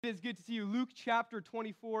It is good to see you. Luke chapter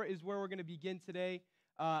 24 is where we're going to begin today.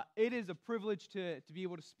 It is a privilege to be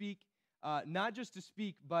able to speak, not just to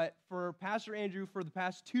speak, but for Pastor Andrew for the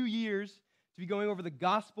past 2 years to be going over the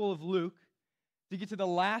Gospel of Luke, to get to the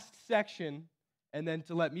last section, and then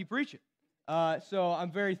to let me preach it. So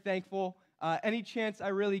I'm very thankful. Any chance I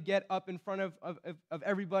really get up in front of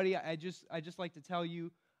everybody, I just like to tell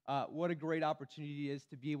you what a great opportunity it is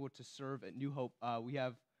to be able to serve at New Hope. We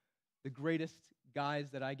have the greatest guys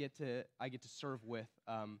that I get to serve with.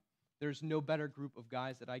 There's no better group of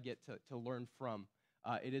guys that I get to learn from.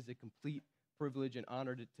 It is a complete privilege and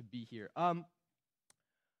honor to be here.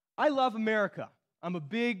 I love America. I'm a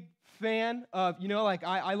big fan of,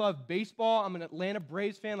 I love baseball. I'm an Atlanta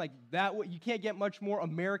Braves fan. Like that, you can't get much more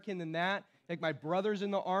American than that. Like my brother's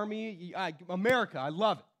in the Army. America, I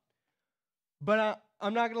love it. But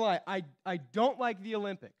I'm not going to lie, I don't like the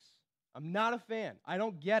Olympics. I'm not a fan. I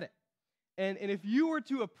don't get it. And if you were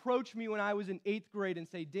to approach me when I was in 8th grade and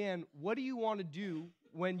say, Dan, what do you want to do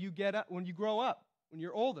when you grow up, when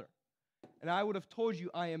you're older? And I would have told you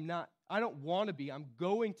I don't want to be, I'm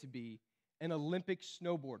going to be an Olympic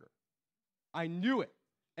snowboarder. I knew it.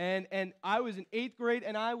 And I was in 8th grade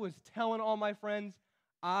and I was telling all my friends,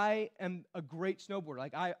 I am a great snowboarder.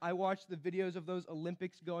 Like I watched the videos of those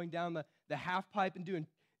Olympics going down the half pipe and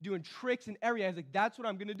doing tricks and everything. I was like, that's what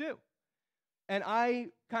I'm going to do. And I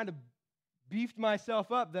kind of beefed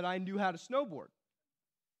myself up that I knew how to snowboard.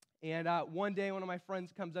 And one day, one of my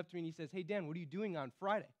friends comes up to me and he says, hey, Dan, what are you doing on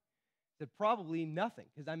Friday? I said, probably nothing,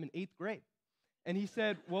 because I'm in 8th grade. And he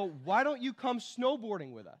said, well, why don't you come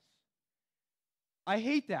snowboarding with us? I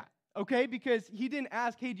hate that, okay, because he didn't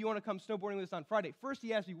ask, hey, do you want to come snowboarding with us on Friday? First,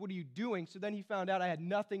 he asked me, what are you doing? So then he found out I had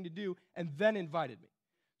nothing to do and then invited me.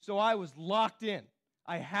 So I was locked in.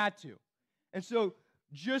 I had to. And so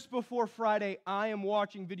just before Friday, I am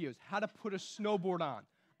watching videos, how to put a snowboard on.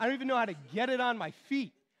 I don't even know how to get it on my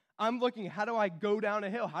feet. I'm looking, how do I go down a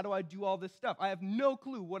hill? How do I do all this stuff? I have no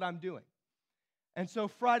clue what I'm doing. And so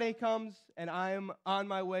Friday comes, and I am on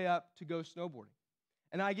my way up to go snowboarding.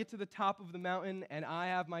 And I get to the top of the mountain, and I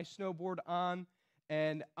have my snowboard on,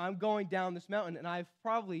 and I'm going down this mountain, and I've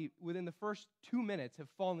probably, within the first 2 minutes, have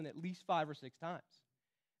fallen at least 5 or 6 times.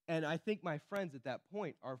 And I think my friends at that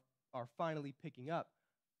point are finally picking up,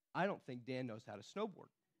 I don't think Dan knows how to snowboard.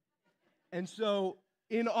 And so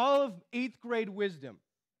in all of 8th grade wisdom,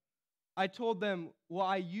 I told them, well,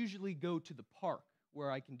 I usually go to the park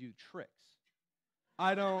where I can do tricks.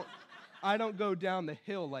 I don't go down the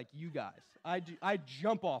hill like you guys. I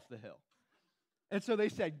jump off the hill. And so they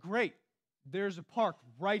said, great, there's a park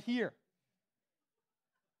right here.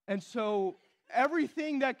 And so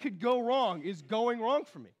everything that could go wrong is going wrong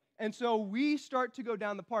for me. And so we start to go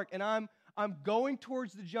down the park, and I'm going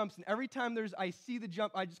towards the jumps, and every time I see the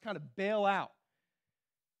jump, I just kind of bail out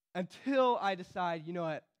until I decide, you know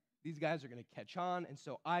what, these guys are going to catch on, and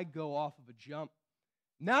so I go off of a jump.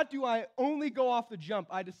 Not do I only go off the jump,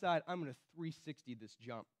 I decide I'm going to 360 this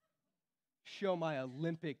jump, show my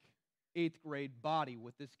Olympic 8th grade body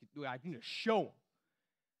with this. I'm going to show them.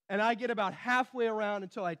 And I get about halfway around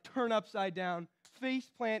until I turn upside down,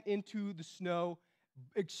 face plant into the snow,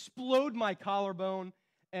 explode my collarbone,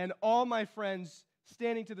 and all my friends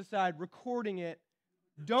standing to the side recording it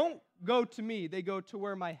don't go to me. They go to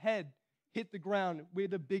where my head hit the ground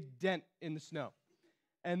with a big dent in the snow.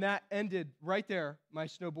 And that ended right there my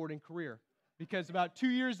snowboarding career, because about 2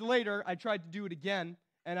 years later, I tried to do it again,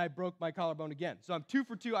 and I broke my collarbone again. So I'm 2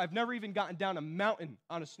 for 2. I've never even gotten down a mountain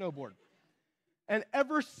on a snowboard. And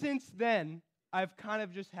ever since then, I've kind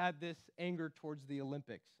of just had this anger towards the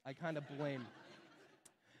Olympics. I kind of blame.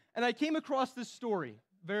 And I came across this story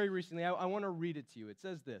very recently. I want to read it to you. It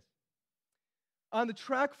says this. On the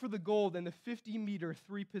track for the gold in the 50-meter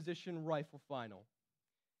three-position rifle final,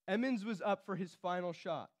 Emmons was up for his final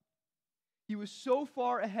shot. He was so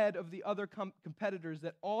far ahead of the other competitors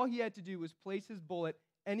that all he had to do was place his bullet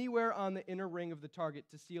anywhere on the inner ring of the target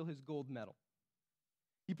to seal his gold medal.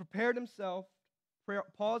 He prepared himself,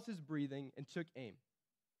 paused his breathing, and took aim.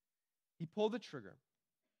 He pulled the trigger.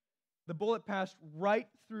 The bullet passed right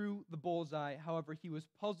through the bullseye. However, he was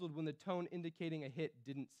puzzled when the tone indicating a hit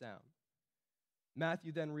didn't sound.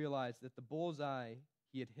 Matthew then realized that the bullseye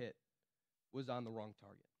he had hit was on the wrong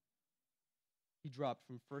target. He dropped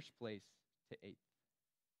from first place to 8th.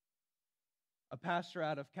 A pastor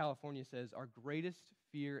out of California says, our greatest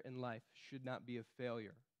fear in life should not be of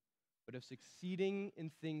failure, but of succeeding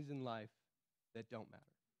in things in life that don't matter.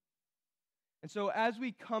 And so as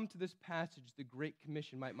we come to this passage, the Great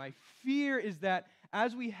Commission, my fear is that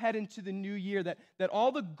as we head into the new year, that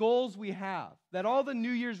all the goals we have, that all the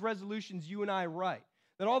New Year's resolutions you and I write,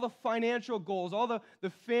 that all the financial goals, all the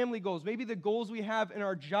family goals, maybe the goals we have in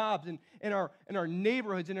our jobs and in our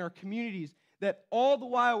neighborhoods, in our communities, that all the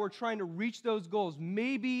while we're trying to reach those goals,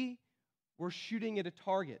 maybe we're shooting at a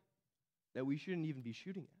target that we shouldn't even be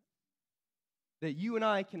shooting at. That you and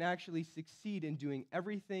I can actually succeed in doing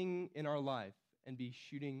everything in our life and be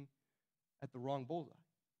shooting at the wrong bullseye.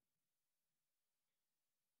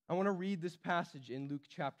 I want to read this passage in Luke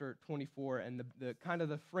chapter 24, and the kind of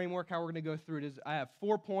the framework how we're going to go through it is I have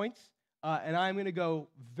 4 points, and I'm going to go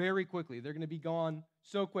very quickly. They're going to be gone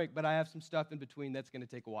so quick, but I have some stuff in between that's going to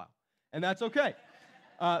take a while, and that's okay.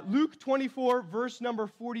 Luke 24, verse number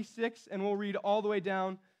 46, and we'll read all the way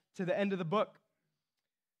down to the end of the book.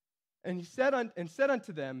 And he said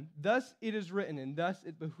unto them, Thus it is written, and thus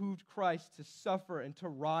it behooved Christ to suffer and to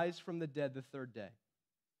rise from the dead the third day,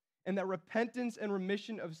 and that repentance and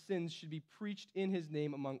remission of sins should be preached in his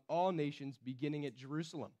name among all nations, beginning at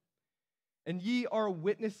Jerusalem. And ye are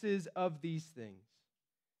witnesses of these things.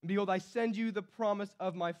 And behold, I send you the promise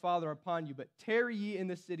of my Father upon you, but tarry ye in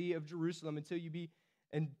the city of Jerusalem until you be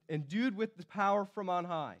endued with the power from on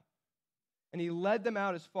high. And he led them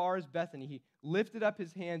out as far as Bethany. He lifted up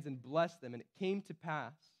his hands and blessed them. And it came to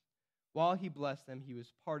pass, while he blessed them, he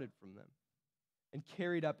was parted from them and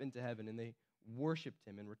carried up into heaven. And they worshipped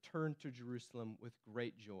him and returned to Jerusalem with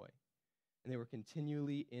great joy. And they were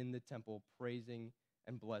continually in the temple praising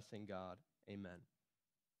and blessing God. Amen.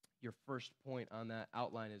 Your first point on that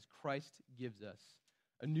outline is Christ gives us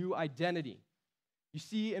a new identity. You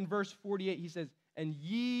see in verse 48, he says, And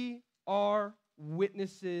ye are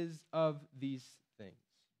witnesses of these things.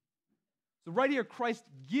 So right here, Christ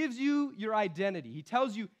gives you your identity. He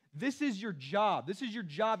tells you this is your job. This is your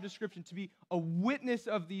job description, to be a witness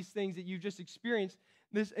of these things that you've just experienced.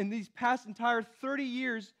 In these past entire 30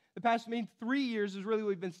 years, the past main 3 years is really what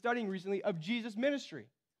we've been studying recently of Jesus' ministry.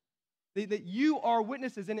 That you are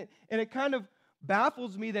witnesses. And it kind of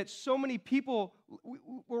baffles me that so many people,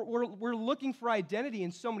 we're looking for identity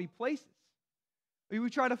in so many places. We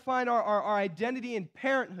try to find our identity in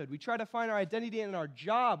parenthood. We try to find our identity in our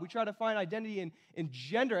job. We try to find identity in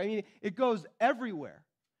gender. I mean, it goes everywhere.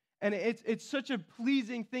 And it's such a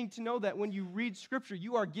pleasing thing to know that when you read Scripture,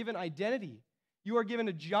 you are given identity. You are given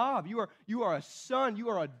a job. You are a son. You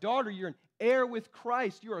are a daughter. You're an heir with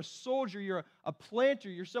Christ. You're a soldier. You're a planter.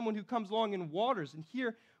 You're someone who comes along in waters. And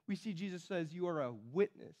here we see Jesus says you are a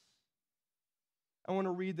witness. I want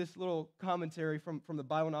to read this little commentary from the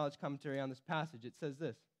Bible Knowledge Commentary on this passage. It says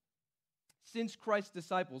this: Since Christ's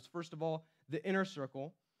disciples, first of all, the inner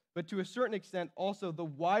circle, but to a certain extent also the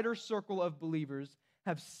wider circle of believers,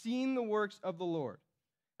 have seen the works of the Lord,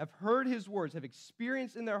 have heard his words, have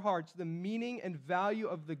experienced in their hearts the meaning and value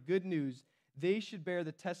of the good news, they should bear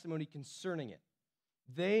the testimony concerning it.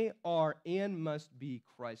 They are and must be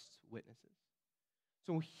Christ's witnesses.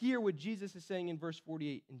 So hear what Jesus is saying in verse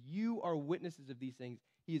 48, and you are witnesses of these things.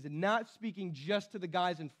 He is not speaking just to the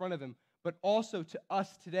guys in front of him, but also to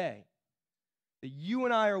us today, that you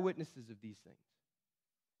and I are witnesses of these things.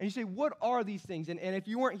 And you say, what are these things? And if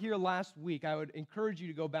you weren't here last week, I would encourage you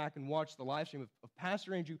to go back and watch the live stream of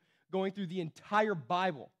Pastor Andrew going through the entire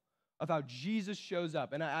Bible of how Jesus shows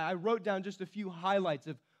up. And I wrote down just a few highlights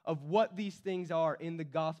of what these things are in the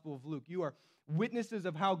Gospel of Luke. You are witnesses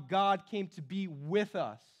of how God came to be with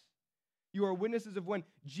us. You are witnesses of when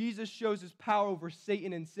Jesus shows his power over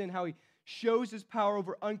Satan and sin, how he shows his power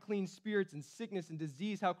over unclean spirits and sickness and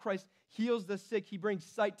disease, how Christ heals the sick, he brings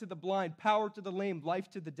sight to the blind, power to the lame, life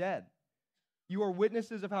to the dead. You are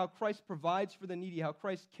witnesses of how Christ provides for the needy, how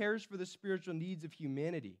Christ cares for the spiritual needs of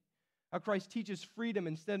humanity, how Christ teaches freedom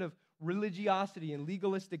instead of religiosity and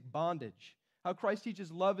legalistic bondage, how Christ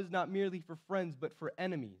teaches love is not merely for friends but for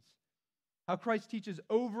enemies, how Christ teaches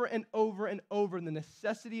over and over and over the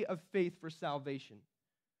necessity of faith for salvation,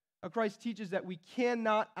 how Christ teaches that we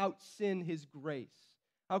cannot out-sin his grace,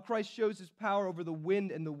 how Christ shows his power over the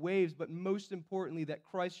wind and the waves, but most importantly, that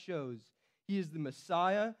Christ shows he is the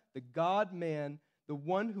Messiah, the God-man, the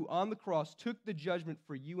one who on the cross took the judgment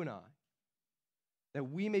for you and I, that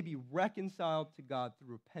we may be reconciled to God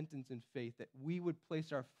through repentance and faith, that we would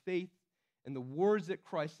place our faith in the words that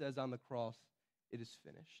Christ says on the cross, it is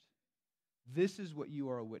finished. This is what you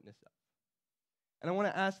are a witness of. And I want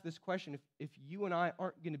to ask this question, if you and I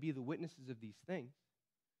aren't going to be the witnesses of these things,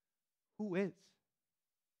 who is?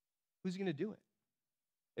 Who's going to do it?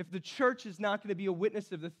 If the church is not going to be a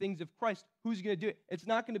witness of the things of Christ, who's going to do it? It's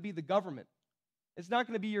not going to be the government. It's not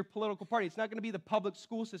going to be your political party. It's not going to be the public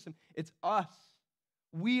school system. It's us.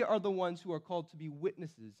 We are the ones who are called to be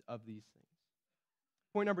witnesses of these things.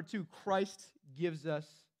 Point number 2, Christ gives us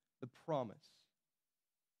the promise.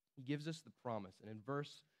 He gives us the promise. And in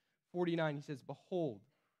verse 49, he says, Behold,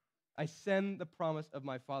 I send the promise of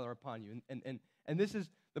my Father upon you. And this is,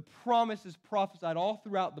 the promise is prophesied all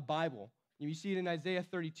throughout the Bible. You see it in Isaiah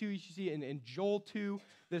 32. You see it in Joel 2.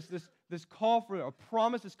 This call for a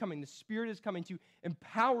promise is coming. The Spirit is coming to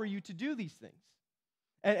empower you to do these things.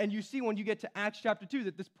 And you see when you get to Acts chapter 2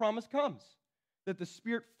 that this promise comes, that the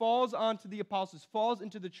Spirit falls onto the apostles, falls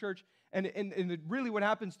into the church, and really what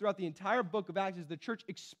happens throughout the entire book of Acts is the church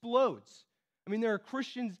explodes. I mean, there are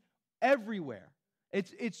Christians everywhere.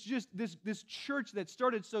 It's just this church that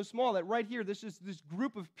started so small that right here, this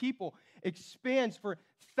group of people expands for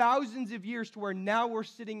thousands of years to where now we're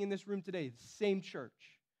sitting in this room today, the same church,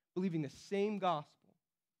 believing the same gospel.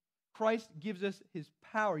 Christ gives us his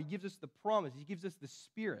power. He gives us the promise. He gives us the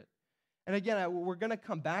Spirit. And again, we're going to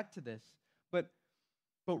come back to this, but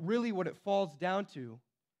really what it falls down to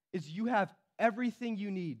is you have everything you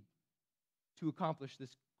need to accomplish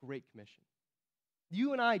this great commission.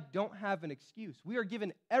 You and I don't have an excuse. We are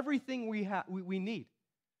given everything we need.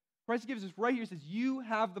 Christ gives us right here. He says, you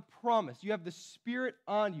have the promise. You have the Spirit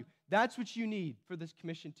on you. That's what you need for this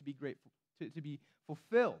commission to be grateful, to be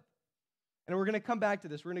fulfilled. And we're going to come back to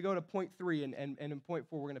this. We're going to go to point 3, and in point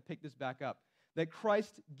 4, we're going to pick this back up. That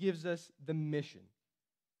Christ gives us the mission.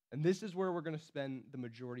 And this is where we're going to spend the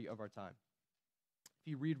majority of our time.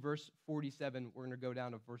 If you read verse 47, we're going to go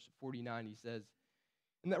down to verse 49. He says,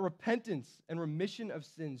 and that repentance and remission of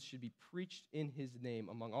sins should be preached in his name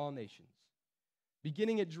among all nations,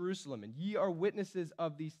 beginning at Jerusalem. And ye are witnesses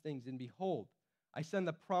of these things. And behold, I send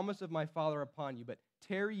the promise of my Father upon you, but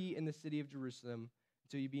tarry ye in the city of Jerusalem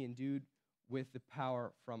until ye be endued with the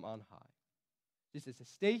power from on high. Jesus says,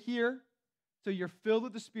 stay here till you're filled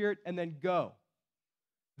with the Spirit, and then go.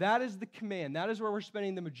 That is the command. That is where we're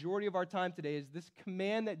spending the majority of our time today, is this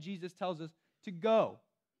command that Jesus tells us to go.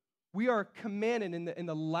 We are commanded in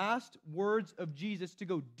the last words of Jesus to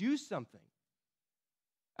go do something.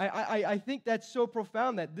 I think that's so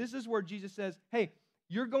profound that this is where Jesus says, hey,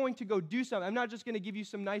 you're going to go do something. I'm not just going to give you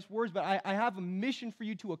some nice words, but I have a mission for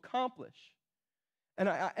you to accomplish.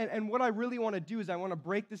 And what I really want to do is I want to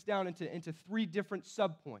break this down into 3 different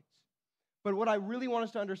subpoints. But what I really want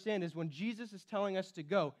us to understand is when Jesus is telling us to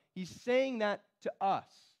go, he's saying that to us,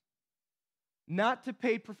 not to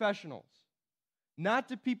paid professionals, not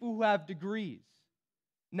to people who have degrees,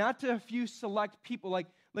 not to a few select people. Like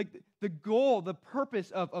the goal, the purpose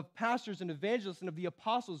of pastors and evangelists and of the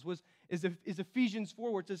apostles is Ephesians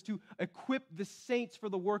 4, where it says to equip the saints for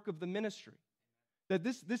the work of the ministry. That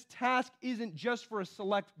this task isn't just for a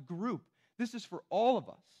select group. This is for all of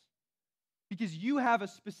us. Because you have a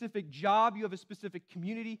specific job, you have a specific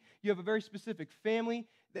community, you have a very specific family,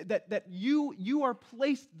 that you are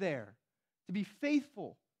placed there to be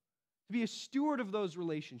faithful, to be a steward of those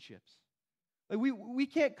relationships. Like we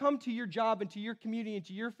can't come to your job and to your community and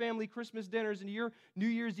to your family Christmas dinners and to your New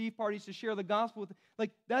Year's Eve parties to share the gospel with.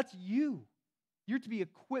 Like, that's you. You're to be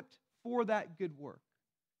equipped for that good work.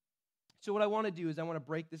 So what I want to do is I want to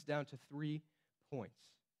break this down to 3 points.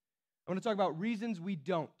 I want to talk about reasons we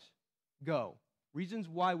don't go, reasons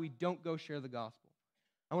why we don't go share the gospel.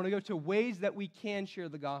 I want to go to ways that we can share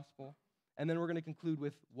the gospel, and then we're going to conclude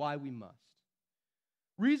with why we must.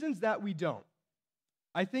 Reasons that we don't.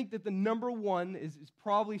 I think that the number one is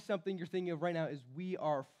probably something you're thinking of right now, is we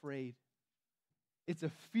are afraid. It's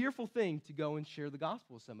a fearful thing to go and share the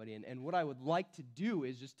gospel with somebody, and what I would like to do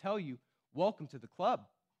is just tell you, welcome to the club.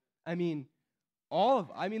 I mean,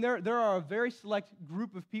 there are a very select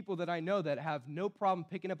group of people that I know that have no problem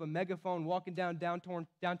picking up a megaphone, walking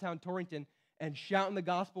downtown Torrington, and shouting the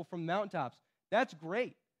gospel from the mountaintops. That's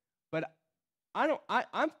great, but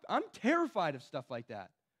I'm terrified of stuff like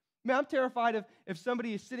that. Man, I'm terrified of if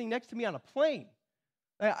somebody is sitting next to me on a plane.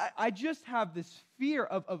 I just have this fear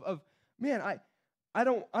of man, I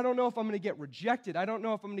don't know if I'm going to get rejected. I don't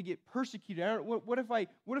know if I'm going to get persecuted. What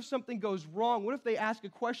if something goes wrong? What if they ask a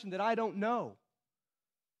question that I don't know?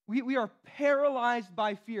 We are paralyzed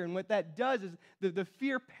by fear, and what that does is the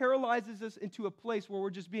fear paralyzes us into a place where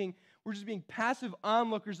we're just being passive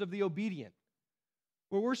onlookers of the obedient,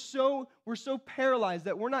 where we're so paralyzed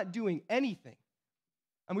that we're not doing anything.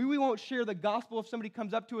 I mean, we won't share the gospel if somebody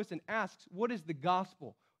comes up to us and asks, "What is the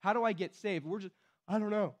gospel? How do I get saved?" We're just, I don't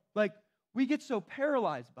know. Like, we get so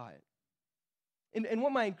paralyzed by it. And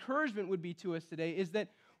what my encouragement would be to us today is that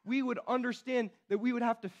we would understand that we would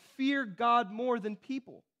have to fear God more than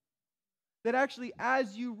people. That actually,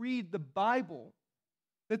 as you read the Bible,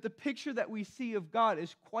 that the picture that we see of God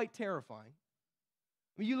is quite terrifying.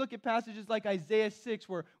 When you look at passages like Isaiah 6,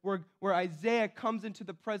 where Isaiah comes into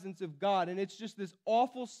the presence of God, and it's just this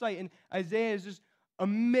awful sight, and Isaiah is just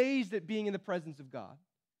amazed at being in the presence of God.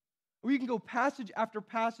 We can go passage after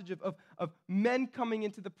passage of men coming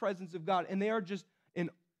into the presence of God, and they are just in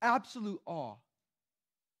absolute awe.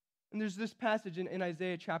 And there's this passage in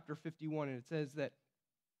Isaiah chapter 51, and it says that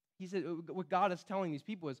he said, what God is telling these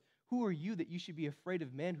people is, who are you that you should be afraid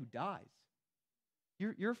of man who dies?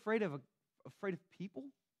 You're afraid of people?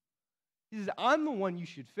 He says, I'm the one you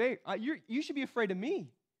should fear. You should be afraid of me.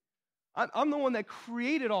 I'm the one that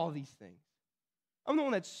created all these things. I'm the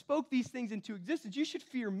one that spoke these things into existence. You should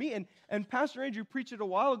fear me. And Pastor Andrew preached it a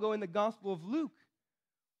while ago in the Gospel of Luke,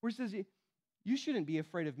 where he says, you shouldn't be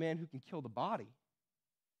afraid of man who can kill the body.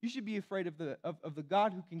 You should be afraid of the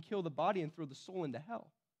God who can kill the body and throw the soul into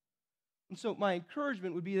hell. And so my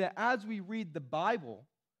encouragement would be that as we read the Bible,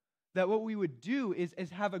 that what we would do is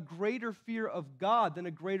have a greater fear of God than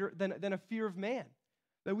a fear of man.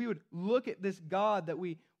 That we would look at this God that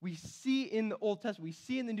we see in the Old Testament, we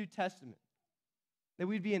see in the New Testament, that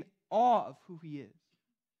we'd be in awe of who he is,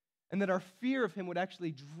 and that our fear of him would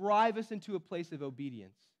actually drive us into a place of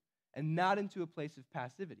obedience and not into a place of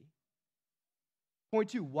passivity. Point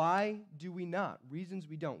 2, why do we not? Reasons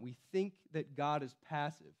we don't. We think that God is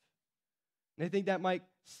passive. And I think that might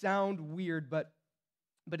sound weird, but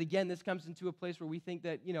again, this comes into a place where we think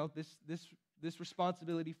that, this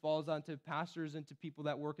responsibility falls onto pastors and to people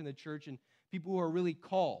that work in the church and people who are really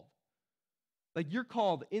called. Like, you're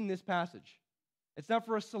called in this passage. It's not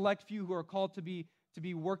for a select few who are called to be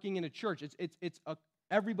working in a church.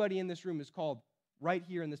 Everybody in this room is called right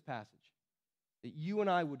here in this passage, that you and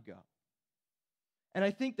I would go. And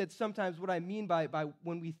I think that sometimes what I mean by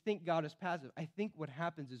when we think God is passive, I think what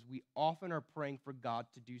happens is we often are praying for God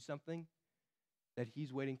to do something that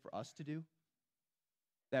he's waiting for us to do.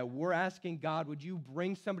 That we're asking God, would you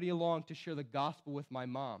bring somebody along to share the gospel with my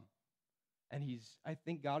mom? And I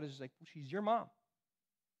think God is just like, well, she's your mom.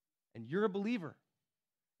 And you're a believer.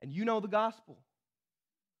 And you know the gospel.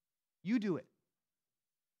 You do it.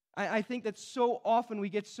 I think that so often we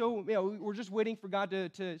get we're just waiting for God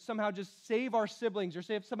to somehow just save our siblings or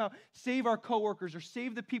somehow save our coworkers or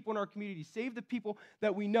save the people in our community, save the people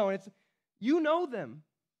that we know. And you know them.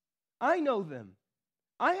 I know them.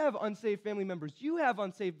 I have unsaved family members. You have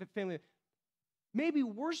unsaved family members. Maybe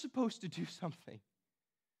we're supposed to do something.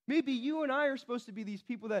 Maybe you and I are supposed to be these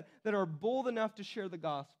people that are bold enough to share the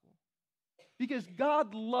gospel. Because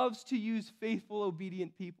God loves to use faithful,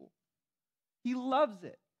 obedient people. He loves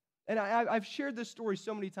it. And I've shared this story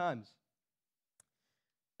so many times.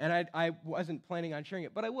 And I wasn't planning on sharing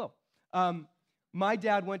it, but I will. My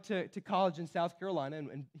dad went to college in South Carolina,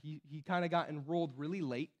 and he kind of got enrolled really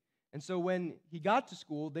late. And so when he got to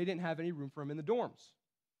school, they didn't have any room for him in the dorms.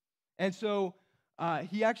 And so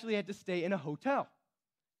he actually had to stay in a hotel.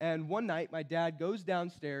 And one night, my dad goes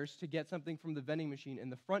downstairs to get something from the vending machine,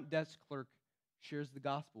 and the front desk clerk shares the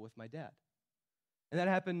gospel with my dad. And that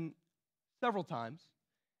happened several times.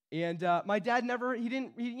 And my dad he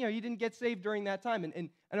didn't get saved during that time. And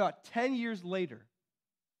about 10 years later,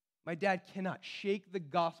 my dad cannot shake the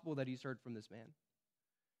gospel that he's heard from this man.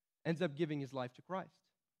 Ends up giving his life to Christ.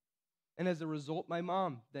 And as a result, my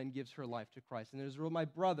mom then gives her life to Christ. And as a result, my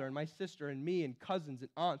brother and my sister and me and cousins and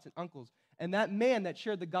aunts and uncles. And that man that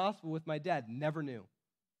shared the gospel with my dad never knew.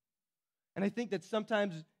 And I think that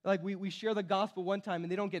sometimes, like, we share the gospel one time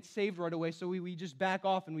and they don't get saved right away, so we just back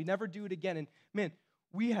off and we never do it again. And man,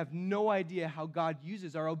 we have no idea how God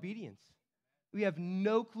uses our obedience. We have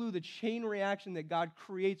no clue the chain reaction that God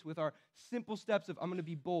creates with our simple steps of, I'm going to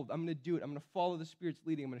be bold, I'm going to do it, I'm going to follow the Spirit's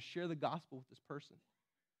leading, I'm going to share the gospel with this person.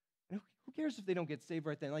 And who cares if they don't get saved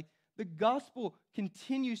right then? Like, the gospel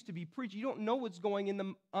continues to be preached. You don't know what's going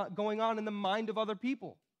on in the mind of other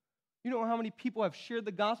people. You don't know how many people have shared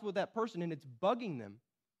the gospel with that person and it's bugging them.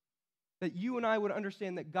 That you and I would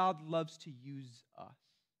understand that God loves to use us.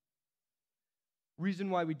 Reason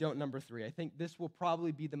why we don't, number 3. I think this will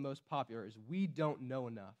probably be the most popular, is we don't know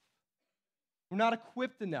enough. We're not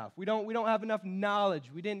equipped enough. We don't have enough knowledge.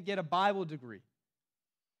 We didn't get a Bible degree.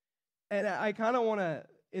 And I kind of want to,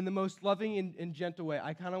 in the most loving and gentle way,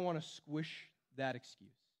 I kind of want to squish that excuse.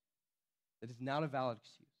 That is not a valid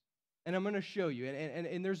excuse. And I'm going to show you.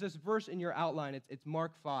 And there's this verse in your outline. It's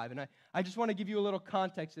Mark 5. And I just want to give you a little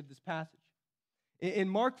context of this passage. In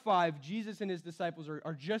Mark 5, Jesus and his disciples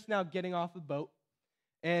are just now getting off the boat.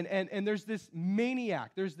 And there's this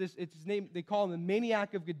maniac. It's his name, they call him the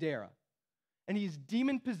maniac of Gadara. And he's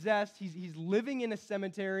demon-possessed. He's living in a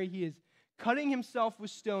cemetery. He is cutting himself with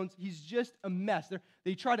stones. He's just a mess.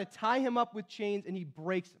 They try to tie him up with chains, and he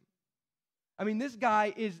breaks them. I mean, this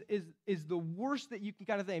guy is the worst that you can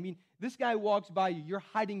kind of think. I mean, this guy walks by you. You're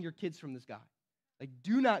hiding your kids from this guy. Like,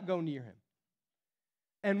 do not go near him.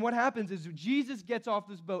 And what happens is Jesus gets off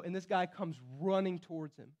this boat, and this guy comes running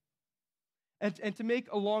towards him. And to make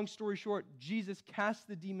a long story short, Jesus casts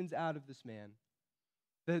the demons out of this man.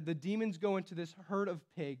 The demons go into this herd of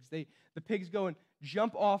pigs. The pigs go and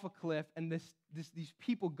jump off a cliff, and these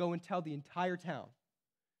people go and tell the entire town.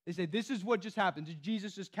 They say, this is what just happened.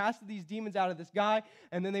 Jesus just casted these demons out of this guy,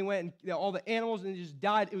 and then they went and all the animals, and they just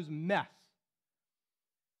died. It was a mess.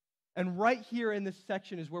 And right here in this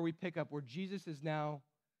section is where we pick up, where Jesus is now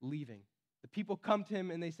leaving. The people come to him,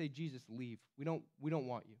 and they say, Jesus, leave. We don't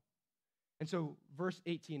want you. And so verse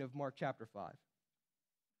 18 of Mark chapter 5.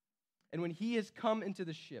 And when he has come into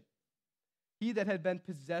the ship, he that had been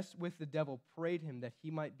possessed with the devil prayed him that he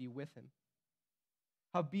might be with him.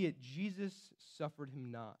 Howbeit Jesus suffered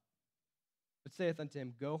him not, but saith unto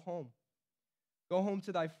him, Go home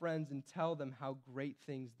to thy friends, and tell them how great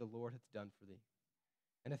things the Lord hath done for thee,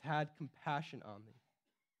 and hath had compassion on thee.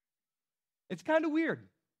 It's kind of weird.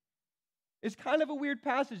 It's kind of a weird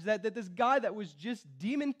passage that this guy that was just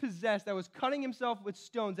demon-possessed, that was cutting himself with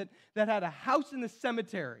stones, that had a house in the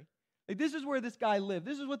cemetery. Like, this is where this guy lived.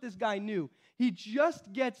 This is what this guy knew. He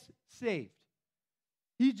just gets saved.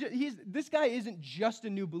 This guy isn't just a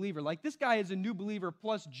new believer. Like, this guy is a new believer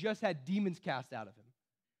plus just had demons cast out of him.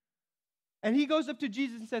 And he goes up to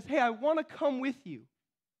Jesus and says, hey, I want to come with you.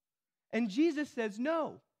 And Jesus says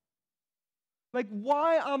no. Like,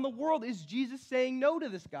 why on the world is Jesus saying no to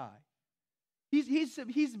this guy? He's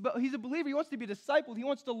a believer. He wants to be a disciple. He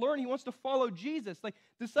wants to learn. He wants to follow Jesus. Like,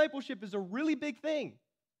 discipleship is a really big thing.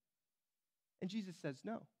 And Jesus says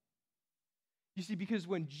no. You see, because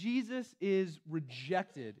when Jesus is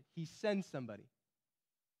rejected, he sends somebody.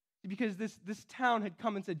 Because this town had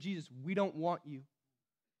come and said, Jesus, we don't want you.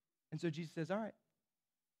 And so Jesus says, all right,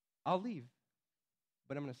 I'll leave,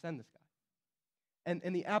 but I'm going to send this guy.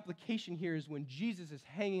 And the application here is when Jesus is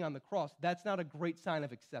hanging on the cross, that's not a great sign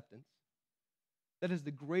of acceptance. That is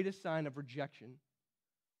the greatest sign of rejection.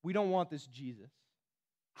 We don't want this Jesus.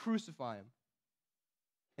 Crucify him.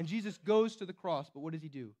 And Jesus goes to the cross, but what does he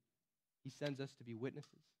do? He sends us to be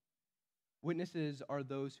witnesses. Witnesses are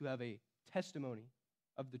those who have a testimony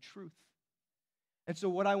of the truth. And so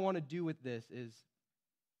what I want to do with this is,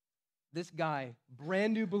 this guy,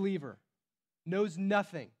 brand new believer, knows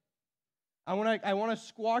nothing. I want to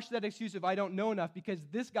squash that excuse if I don't know enough, because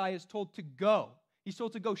this guy is told to go. He's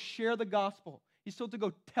told to go share the gospel. He's told to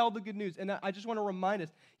go tell the good news. And I just want to remind us,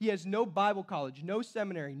 he has no Bible college, no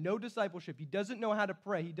seminary, no discipleship. He doesn't know how to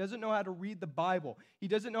pray. He doesn't know how to read the Bible. He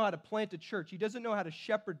doesn't know how to plant a church. He doesn't know how to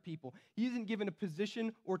shepherd people. He isn't given a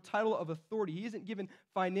position or title of authority. He isn't given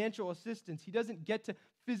financial assistance. He doesn't get to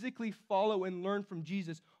physically follow and learn from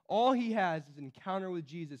Jesus. All he has is an encounter with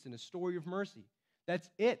Jesus and a story of mercy. That's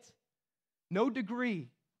it. No degree.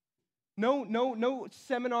 No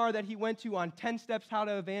seminar that he went to on 10 steps how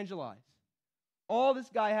to evangelize. All this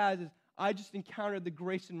guy has is, I just encountered the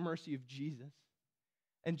grace and mercy of Jesus.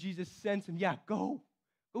 And Jesus sends him, yeah, go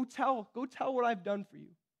tell what I've done for you.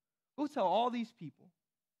 Go tell all these people.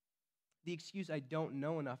 The excuse, I don't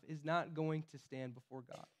know enough, is not going to stand before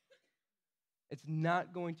God. It's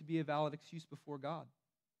not going to be a valid excuse before God.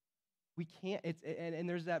 We can't, and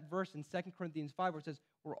there's that verse in 2 Corinthians 5 where it says,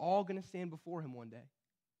 we're all going to stand before him one day.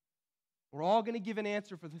 We're all going to give an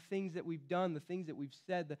answer for the things that we've done, the things that we've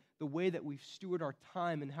said, the way that we've stewarded our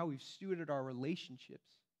time and how we've stewarded our relationships.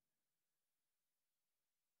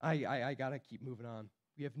 I got to keep moving on.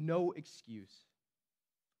 We have no excuse.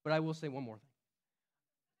 But I will say one more thing.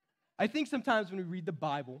 I think sometimes when we read the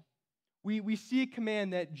Bible, we see a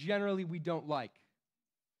command that generally we don't like.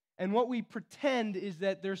 And what we pretend is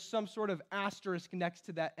that there's some sort of asterisk next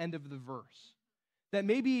to that end of the verse. That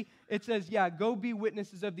maybe it says, yeah, go be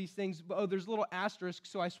witnesses of these things. But, there's a little asterisk,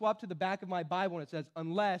 so I swap to the back of my Bible and it says,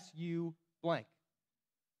 unless you blank.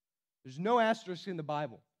 There's no asterisk in the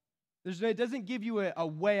Bible. It doesn't give you a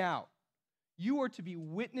way out. You are to be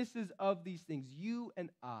witnesses of these things, you and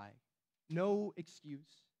I. No excuse.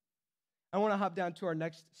 I want to hop down to our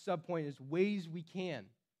next subpoint is ways we can.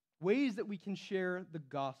 Ways that we can share the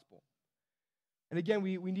gospel. And again,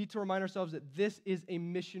 we need to remind ourselves that this is a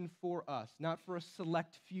mission for us, not for a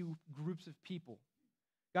select few groups of people.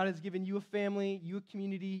 God has given you a family, you a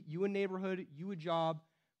community, you a neighborhood, you a job,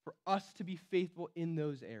 for us to be faithful in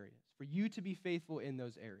those areas, for you to be faithful in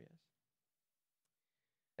those areas.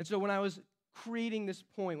 And so when I was creating this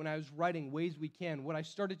point, when I was writing ways we can, what I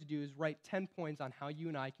started to do is write 10 points on how you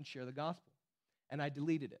and I can share the gospel. And I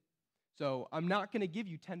deleted it. So I'm not going to give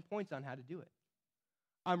you 10 points on how to do it.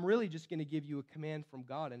 I'm really just going to give you a command from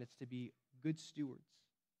God, and it's to be good stewards.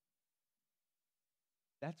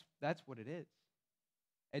 That's what it is.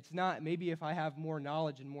 It's not, maybe if I have more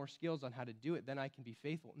knowledge and more skills on how to do it, then I can be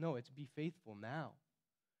faithful. No, it's be faithful now.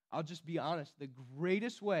 I'll just be honest, the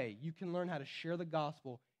greatest way you can learn how to share the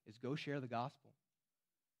gospel is go share the gospel.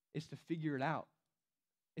 It's to figure it out.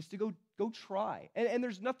 It's to go try. And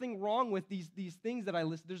there's nothing wrong with these things that I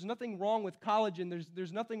list. There's nothing wrong with college, and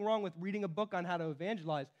there's nothing wrong with reading a book on how to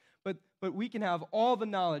evangelize, but we can have all the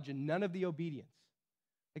knowledge and none of the obedience.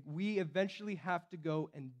 Like, we eventually have to go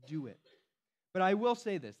and do it. But I will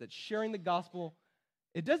say this, that sharing the gospel,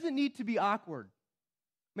 it doesn't need to be awkward.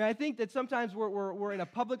 I mean, I think that sometimes we're in a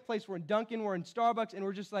public place, we're in Dunkin', we're in Starbucks, and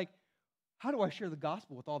we're just like, how do I share the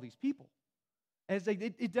gospel with all these people? And it's like,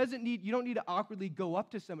 it doesn't need, you don't need to awkwardly go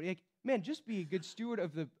up to somebody. Like, man, just be a good steward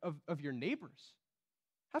of your neighbors.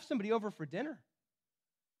 Have somebody over for dinner.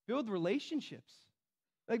 Build relationships.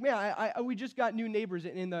 Like, man, we just got new neighbors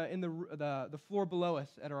in the floor below us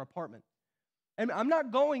at our apartment. And I'm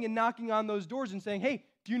not going and knocking on those doors and saying, hey,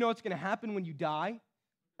 do you know what's going to happen when you die?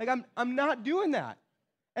 Like, I'm not doing that.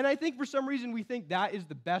 And I think for some reason we think that is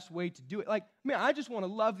the best way to do it. Like, man, I just want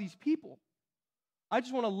to love these people. I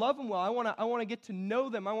just want to love them well. I want to get to know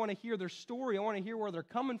them. I want to hear their story. I want to hear where they're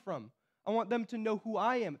coming from. I want them to know who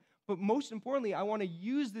I am. But most importantly, I want to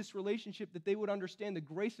use this relationship that they would understand the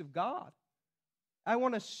grace of God. I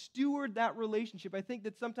want to steward that relationship. I think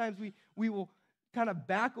that sometimes we will kind of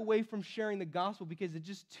back away from sharing the gospel because it's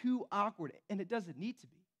just too awkward, and it doesn't need to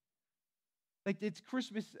be. Like, it's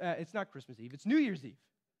Christmas, it's not Christmas Eve, it's New Year's Eve.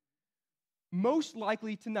 Most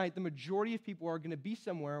likely tonight, the majority of people are going to be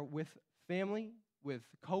somewhere with family, with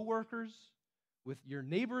coworkers, with your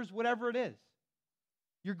neighbors, whatever it is.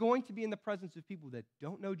 You're going to be in the presence of people that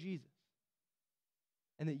don't know Jesus,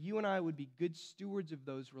 and that you and I would be good stewards of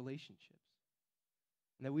those relationships,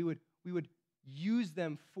 and that we would use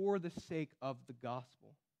them for the sake of the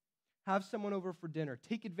gospel. Have someone over for dinner.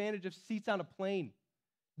 Take advantage of seats on a plane.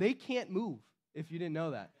 They can't move, if you didn't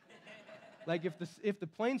know that. Like, if the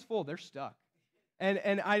plane's full, they're stuck.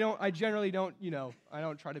 And I generally don't, I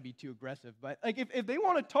don't try to be too aggressive, but like, if they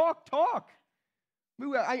want to talk.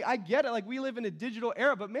 I get it. Like, we live in a digital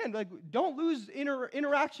era, but man, like, don't lose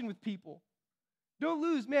interaction with people. Don't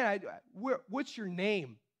lose, man, what's your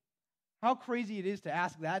name? How crazy it is to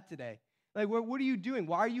ask that today. Like, what are you doing?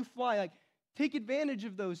 Why are you flying? Like, take advantage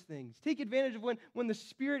of those things. Take advantage of when the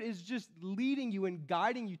Spirit is just leading you and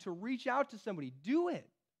guiding you to reach out to somebody. Do it.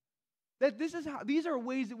 These are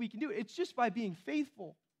ways that we can do it. It's just by being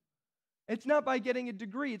faithful. It's not by getting a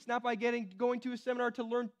degree. It's not by going to a seminar to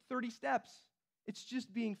learn 30 steps. It's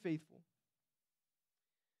just being faithful.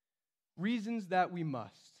 Reasons that we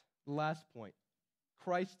must. The last point.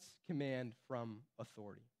 Christ's command from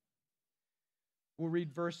authority. We'll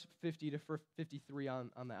read verse 50 to 53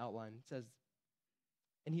 on the outline. It says,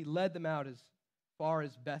 and he led them out as far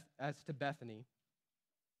as to Bethany,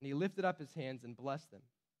 and he lifted up his hands and blessed them.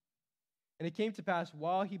 And it came to pass,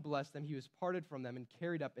 while he blessed them, he was parted from them and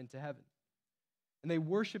carried up into heaven. And they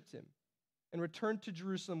worshiped him and returned to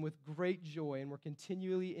Jerusalem with great joy and were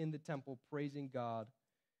continually in the temple praising God.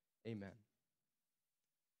 Amen.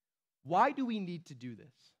 Why do we need to do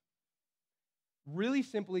this? Really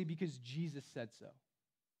simply because Jesus said so.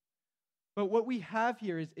 But what we have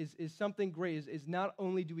here is something great, is not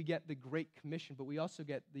only do we get the Great Commission, but we also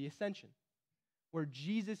get the ascension, where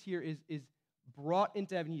Jesus here is brought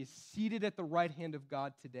into heaven. He is seated at the right hand of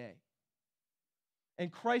God today.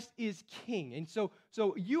 And Christ is king. And so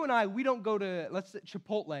you and I, we don't go to, let's say,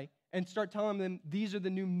 Chipotle and start telling them these are the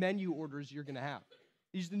new menu orders you're going to have.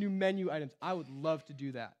 These are the new menu items. I would love to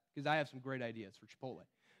do that because I have some great ideas for Chipotle.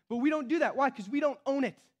 But we don't do that. Why? Because we don't own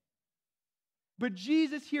it. But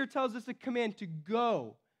Jesus here tells us a command to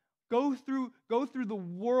go. Go through the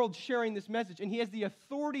world sharing this message. And he has the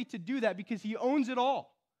authority to do that because he owns it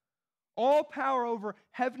all. All power over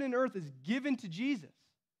heaven and earth is given to Jesus.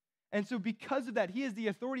 And so because of that, he has the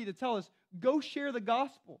authority to tell us, go share the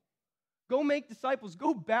gospel. Go make disciples.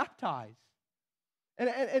 Go baptize.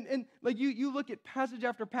 And like you look at passage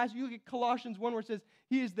after passage, you look at Colossians 1 where it says,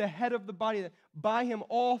 he is the head of the body, that by him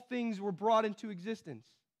all things were brought into existence.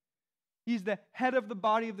 He's the head of the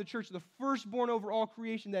body of the church, the firstborn over all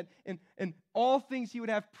creation, that in all things he would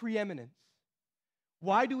have preeminence.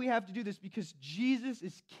 Why do we have to do this? Because Jesus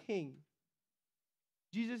is king.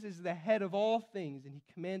 Jesus is the head of all things, and he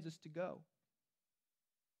commands us to go.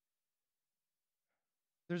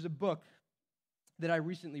 There's a book that I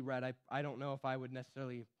recently read. I don't know if I would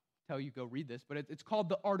necessarily tell you go read this, but it's called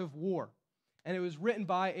The Art of War. And it was written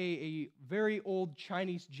by a very old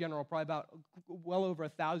Chinese general, probably about well over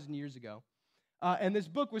 1,000 years ago. And this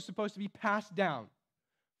book was supposed to be passed down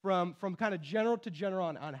from kind of general to general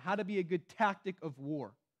on how to be a good tactic of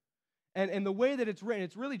war. And the way that it's written,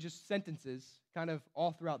 it's really just sentences kind of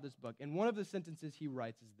all throughout this book. And one of the sentences he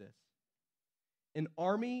writes is this: An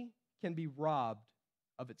army can be robbed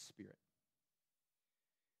of its spirit.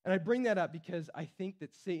 And I bring that up because I think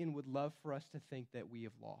that Satan would love for us to think that we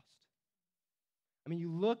have lost. I mean,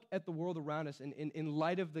 you look at the world around us, and in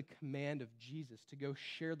light of the command of Jesus to go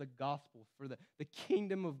share the gospel for the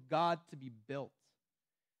kingdom of God to be built,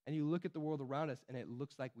 and you look at the world around us, and it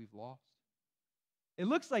looks like we've lost. It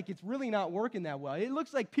looks like it's really not working that well. It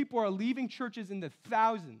looks like people are leaving churches in the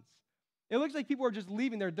thousands. It looks like people are just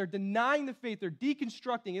leaving. They're denying the faith. They're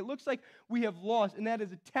deconstructing. It looks like we have lost, and that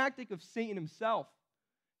is a tactic of Satan himself.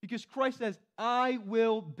 Because Christ says, I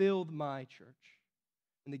will build my church,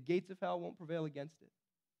 and the gates of hell won't prevail against it.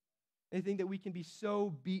 They think that we can be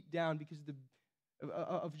so beat down because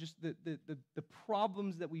of just the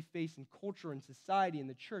problems that we face in culture and society and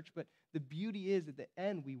the church, but the beauty is at the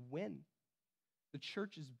end we win. The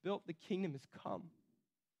church is built, the kingdom has come,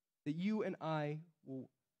 that you and I will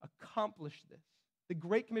accomplish this. The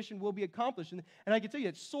Great Commission will be accomplished, and I can tell you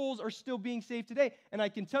that souls are still being saved today, and I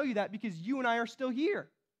can tell you that because you and I are still here.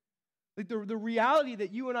 Like the reality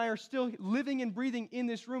that you and I are still living and breathing in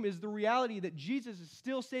this room is the reality that Jesus is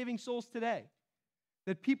still saving souls today,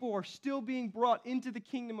 that people are still being brought into the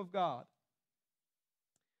kingdom of God.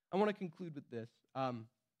 I want to conclude with this.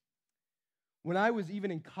 When I was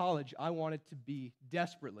even in college, I wanted to be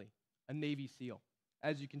desperately a Navy SEAL.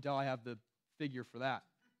 As you can tell, I have the figure for that.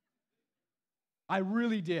 I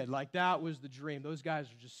really did. Like, that was the dream. Those guys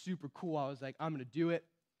are just super cool. I was like, I'm going to do it.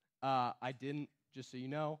 I didn't. Just so you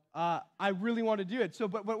know. I really wanted to do it.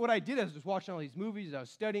 But what I did is I was watching all these movies, I was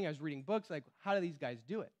studying, I was reading books, like, how do these guys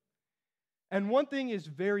do it? And one thing is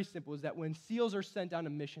very simple, is that when SEALs are sent on a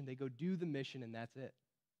mission, they go do the mission, and that's it.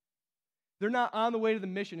 They're not on the way to the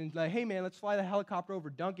mission and like, hey, man, let's fly the helicopter over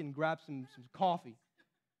Duncan and grab some coffee.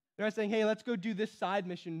 They're not saying, hey, let's go do this side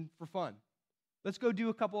mission for fun. Let's go do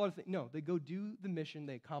a couple other things. No, they go do the mission,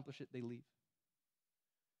 they accomplish it, they leave.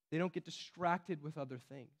 They don't get distracted with other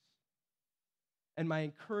things. And my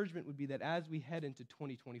encouragement would be that as we head into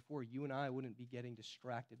 2024, you and I wouldn't be getting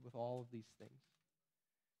distracted with all of these things.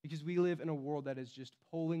 Because we live in a world that is just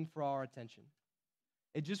pulling for our attention.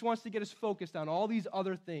 It just wants to get us focused on all these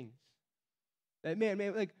other things. That, man,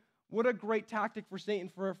 like, what a great tactic for Satan,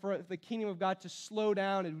 for the kingdom of God to slow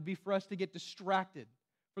down. It would be for us to get distracted.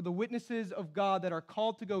 For the witnesses of God that are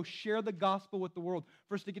called to go share the gospel with the world,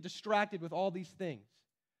 for us to get distracted with all these things.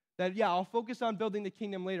 That, yeah, I'll focus on building the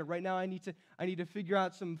kingdom later. Right now, I need to figure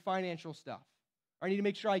out some financial stuff. Or I need to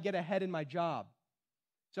make sure I get ahead in my job.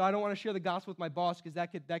 So I don't want to share the gospel with my boss because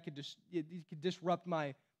that could disrupt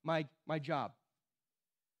my job.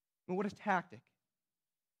 And what a tactic.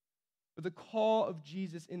 But the call of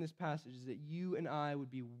Jesus in this passage is that you and I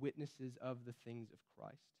would be witnesses of the things of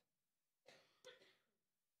Christ.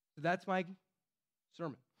 So that's my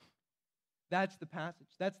sermon. That's the passage.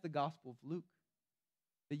 That's the Gospel of Luke.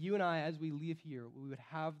 That you and I, as we leave here, we would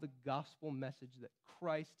have the gospel message that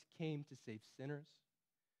Christ came to save sinners.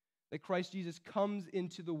 That Christ Jesus comes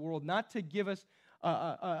into the world not to give us,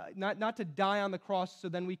 not to die on the cross so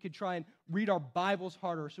then we could try and read our Bibles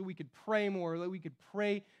harder, so we could pray more, that we could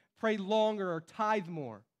pray longer or tithe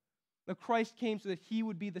more. But Christ came so that he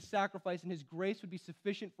would be the sacrifice and his grace would be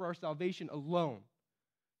sufficient for our salvation alone.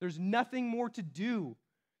 There's nothing more to do.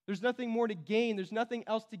 There's nothing more to gain. There's nothing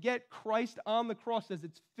else to get. Christ on the cross says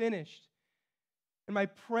it's finished. And my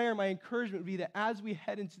prayer, my encouragement would be that as we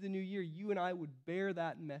head into the new year, you and I would bear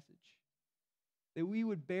that message. That we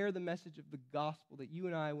would bear the message of the gospel. That you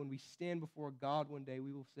and I, when we stand before God one day,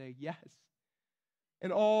 we will say, yes,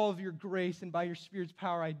 in all of your grace and by your Spirit's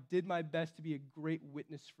power, I did my best to be a great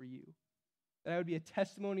witness for you. That I would be a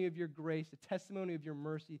testimony of your grace, a testimony of your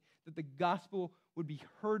mercy, that the gospel would be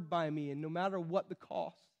heard by me, and no matter what the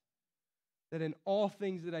cost, that in all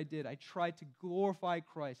things that I did, I tried to glorify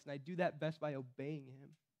Christ, and I do that best by obeying him.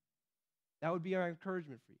 That would be our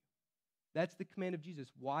encouragement for you. That's the command of Jesus.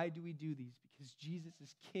 Why do we do these? Because Jesus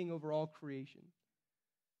is king over all creation.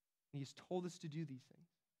 And he's told us to do these things.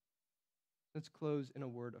 Let's close in a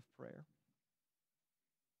word of prayer.